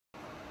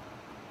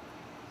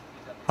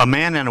A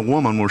man and a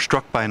woman were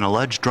struck by an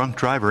alleged drunk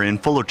driver in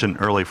Fullerton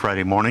early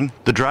Friday morning.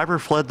 The driver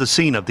fled the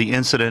scene of the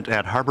incident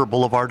at Harbor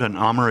Boulevard and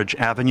Omeridge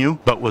Avenue,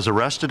 but was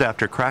arrested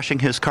after crashing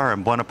his car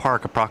in Buena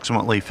Park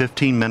approximately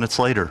 15 minutes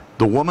later.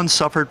 The woman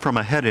suffered from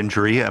a head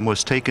injury and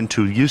was taken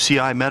to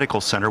UCI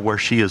Medical Center, where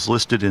she is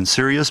listed in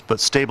serious but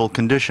stable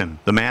condition.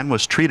 The man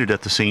was treated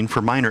at the scene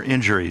for minor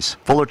injuries.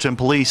 Fullerton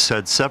police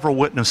said several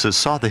witnesses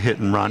saw the hit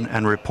and run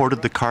and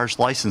reported the car's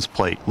license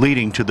plate,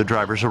 leading to the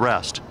driver's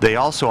arrest. They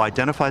also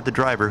identified the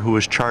driver, who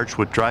was charged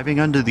with driving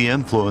under the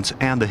influence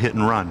and the hit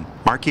and run.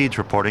 Mark Eades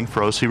reporting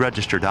for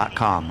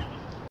OCRegister.com.